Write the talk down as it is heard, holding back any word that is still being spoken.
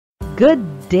Good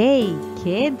day,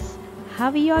 kids. How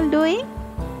are you all doing?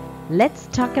 Let's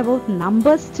talk about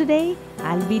numbers today.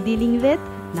 I'll be dealing with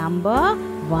number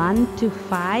 1 to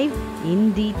 5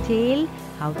 in detail,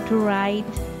 how to write,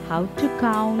 how to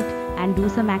count, and do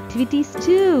some activities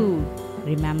too.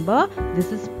 Remember,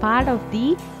 this is part of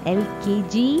the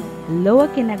LKG Lower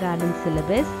Kindergarten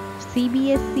Syllabus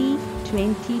CBSE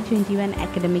 2021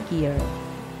 academic year.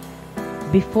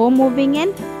 Before moving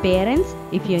in, parents,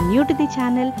 if you're new to the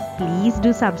channel, please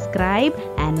do subscribe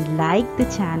and like the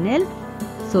channel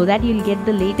so that you'll get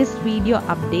the latest video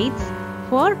updates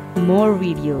for more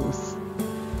videos.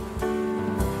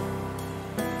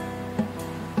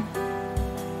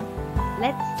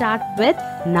 Let's start with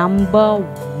number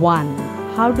 1.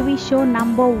 How do we show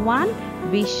number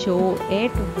 1? We show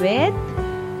it with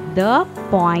the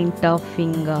pointer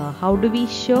finger. How do we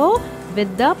show?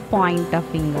 With the pointer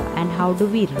finger. And how do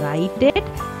we write it?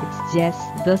 It's just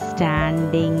the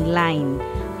standing line.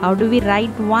 How do we write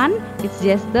 1? It's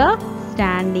just the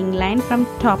standing line from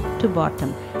top to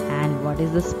bottom. And what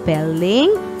is the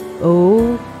spelling?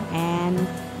 O-N-E.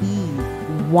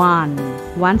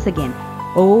 1. Once again.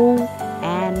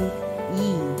 O-N-E.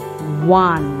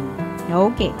 1.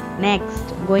 Okay.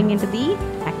 Next, going into the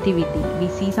activity. We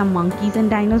see some monkeys and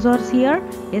dinosaurs here.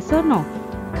 Yes or no?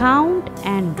 Count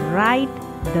and write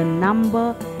the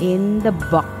number in the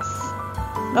box.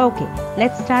 Okay,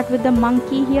 let's start with the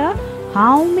monkey here.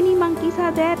 How many monkeys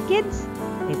are there, kids?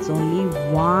 It's only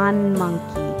one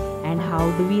monkey. And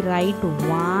how do we write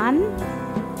 1?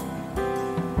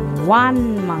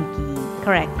 One monkey.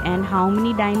 Correct. And how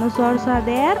many dinosaurs are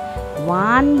there?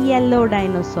 One yellow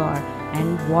dinosaur.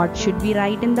 And what should we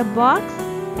write in the box?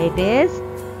 It is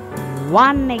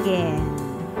 1 again.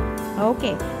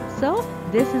 Okay, so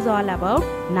this is all about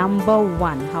number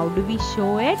 1. How do we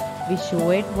show it? We show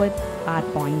it with our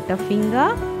pointer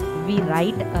finger. We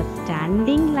write a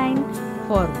standing line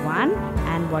for 1.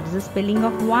 And what is the spelling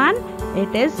of 1?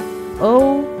 It is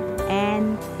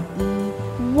O-N-E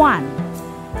 1.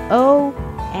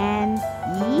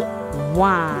 O-N-E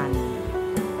 1.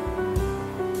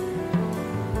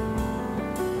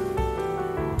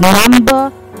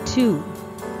 Number 2.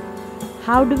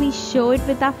 How do we show it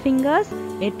with our fingers?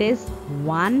 It is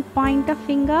one pointer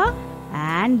finger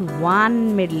and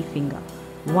one middle finger.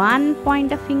 One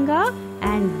pointer finger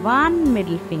and one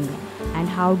middle finger. And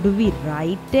how do we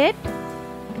write it?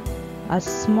 A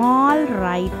small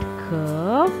right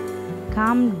curve,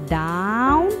 come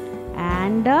down,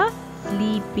 and a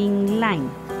sleeping line.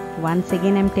 Once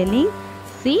again I'm telling,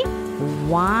 see,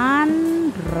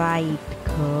 one right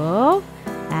curve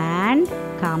and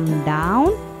come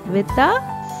down with a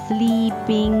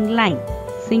sleeping line.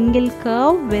 Single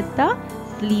curve with a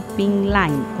sleeping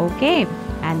line. Okay,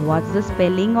 and what's the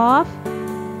spelling of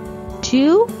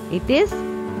 2? It is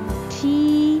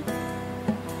T-W-O.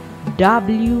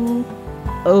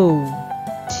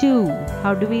 2.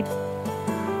 How do we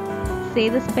say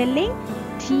the spelling?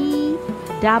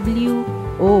 T-W-O.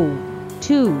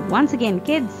 2. Once again,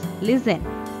 kids, listen.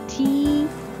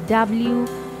 T-W-O.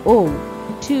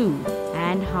 2.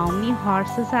 And how many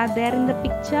horses are there in the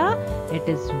picture? It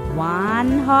is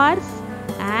 1 horse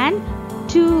and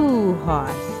 2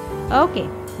 horse. Okay,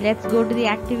 let's go to the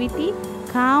activity.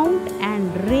 Count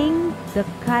and ring the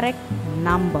correct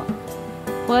number.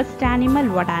 First animal,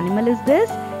 what animal is this?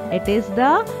 It is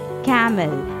the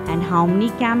camel. And how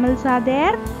many camels are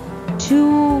there?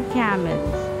 2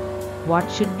 camels. What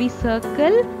should we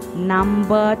circle?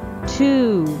 Number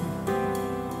 2.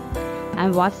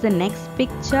 And what's the next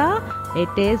picture?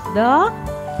 It is the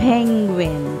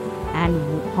penguin. And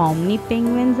how many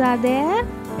penguins are there?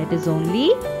 It is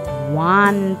only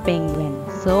 1 penguin.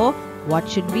 So what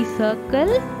should we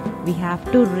circle? We have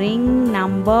to ring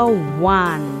number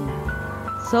 1.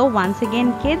 So once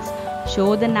again, kids,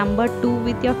 show the number 2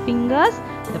 with your fingers,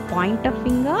 the pointer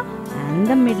finger and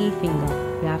the middle finger.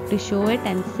 You have to show it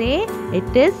and say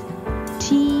it is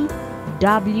T-W-O.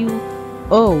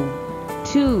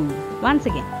 2. Once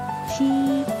again,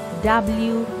 T-W-O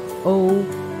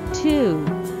 2.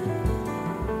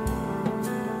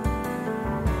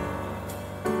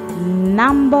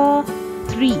 Number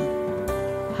 3.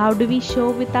 How do we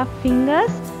show with our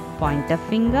fingers? Pointer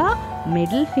finger,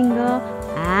 middle finger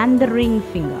and the ring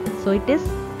finger. So it is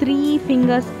 3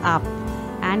 fingers up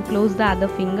and close the other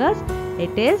fingers.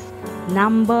 It is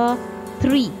number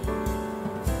 3.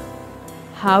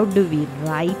 How do we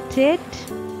write it?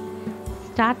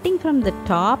 Starting from the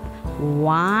top,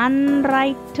 1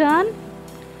 right turn,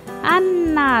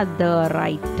 another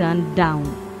right turn down.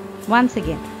 Once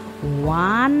again,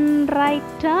 1 right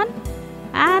turn,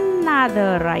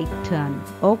 another right turn.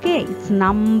 Okay, it's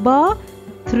number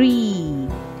 3.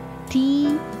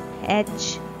 T-H-R-E-E.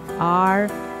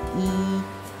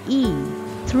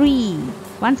 3.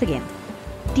 Once again.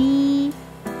 T-H-R-E-E.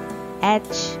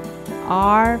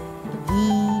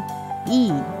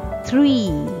 3.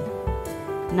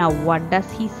 Now what does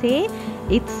he say?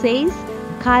 It says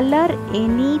color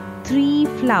any 3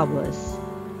 flowers.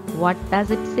 What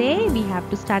does it say? We have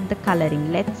to start the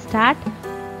coloring. Let's start.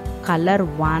 Color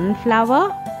 1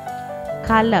 flower,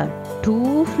 color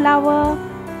 2 flower,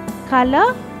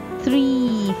 color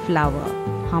 3 flower.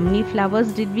 How many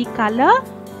flowers did we color?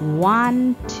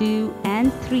 1, 2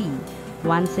 and 3.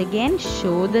 Once again,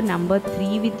 show the number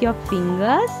 3 with your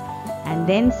fingers and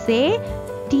then say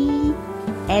T-H-R-E-E.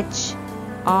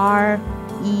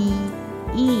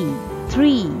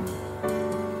 3.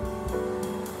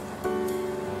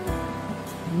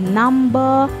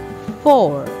 Number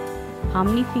 4. How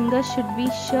many fingers should we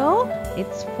show?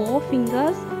 It's 4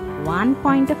 fingers, 1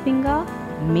 pointer finger,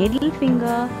 middle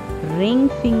finger, ring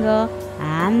finger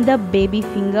and the baby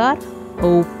finger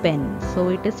open. So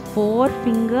it is 4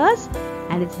 fingers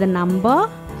and it's the number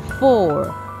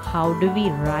 4. How do we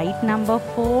write number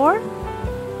 4?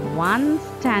 1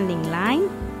 standing line,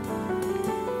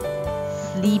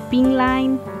 sleeping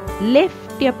line,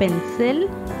 lift your pencil,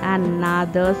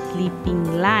 another sleeping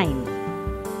line.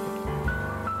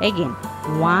 Again,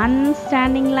 1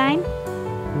 standing line,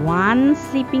 1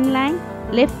 sleeping line,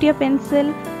 lift your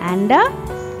pencil and a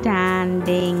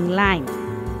standing line.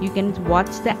 You can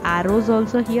watch the arrows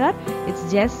also here. It's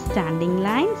just standing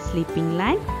line, sleeping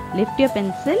line, lift your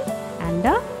pencil and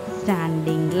a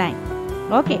standing line.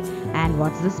 Okay, and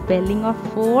what's the spelling of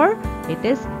 4? It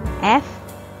is F-O-U-R.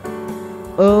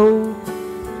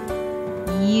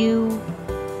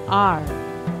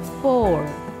 4.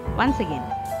 Once again,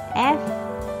 F-O-U-R.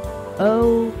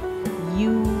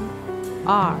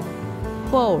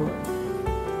 4.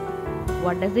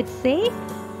 What does it say?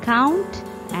 Count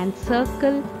and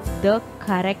circle the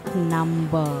correct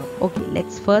number. Okay,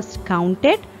 let's first count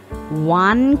it.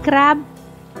 1 crab,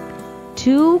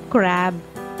 2 crab,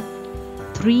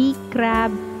 3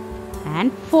 crab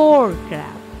and 4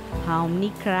 crab. How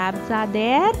many crabs are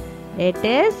there? It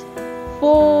is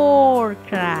 4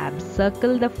 crabs.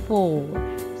 Circle the 4.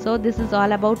 So this is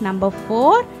all about number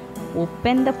 4.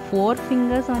 Open the 4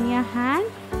 fingers on your hand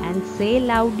and say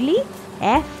loudly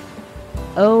F-O-U-R.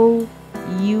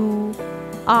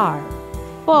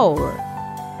 4.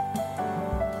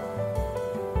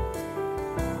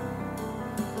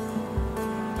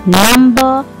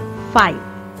 Number 5.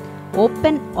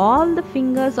 Open all the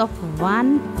fingers of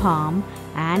one palm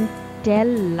and tell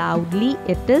loudly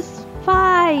it is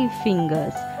 5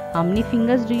 fingers. How many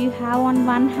fingers do you have on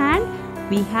one hand?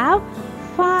 We have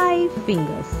 5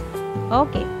 fingers.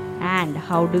 Okay, and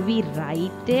how do we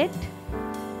write it?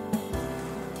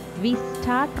 We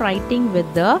start writing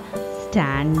with the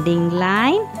standing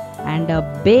line and a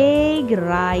big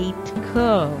right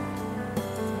curve.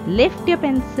 Lift your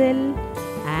pencil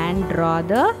and draw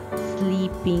the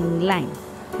sleeping line.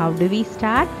 How do we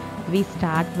start? We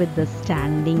start with the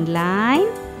standing line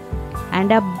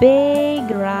and a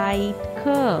big right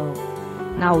curve.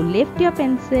 Now lift your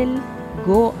pencil,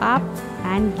 go up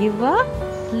and give a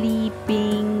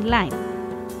sleeping line.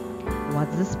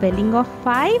 What's the spelling of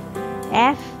 5?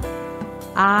 F-I-V-E.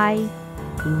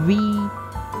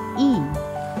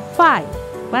 5.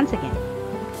 Once again.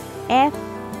 F-I-V-E.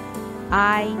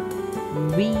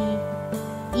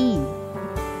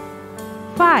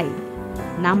 5.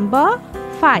 Number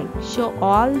 5. Show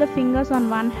all the fingers on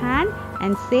one hand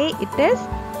and say it is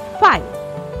 5.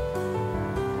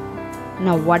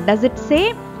 Now what does it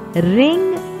say?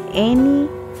 Ring any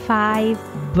 5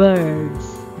 birds.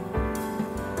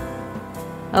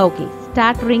 Okay,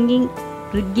 start ringing.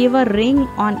 Give a ring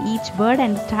on each bird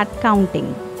and start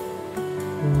counting.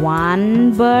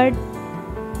 1 bird,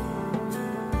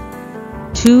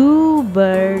 2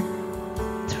 bird,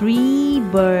 3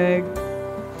 bird,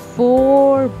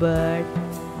 4 bird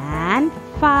and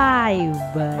 5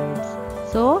 birds.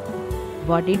 So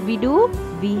what did we do?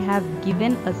 We have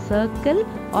given a circle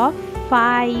of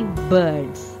 5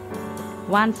 birds.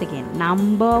 Once again,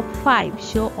 number 5.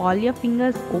 Show all your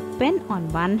fingers open on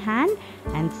one hand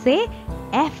and say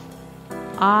F-I-V-E.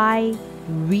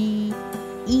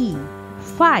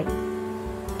 5.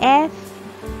 F-I-V-E.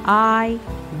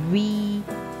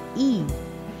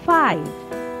 5.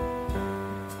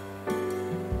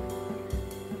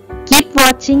 Keep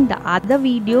watching the other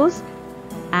videos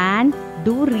and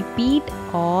do repeat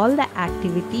all the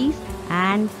activities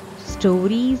and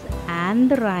stories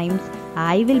and the rhymes.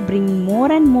 I will bring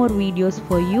more and more videos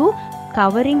for you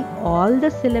covering all the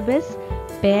syllabus.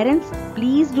 Parents,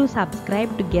 please do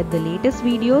subscribe to get the latest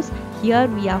videos. Here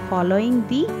we are following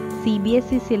the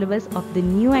CBSE syllabus of the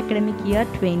new academic year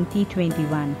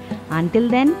 2021. Until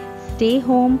then, stay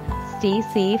home, stay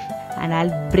safe, and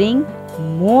I'll bring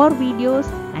more videos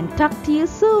and talk to you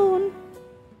soon.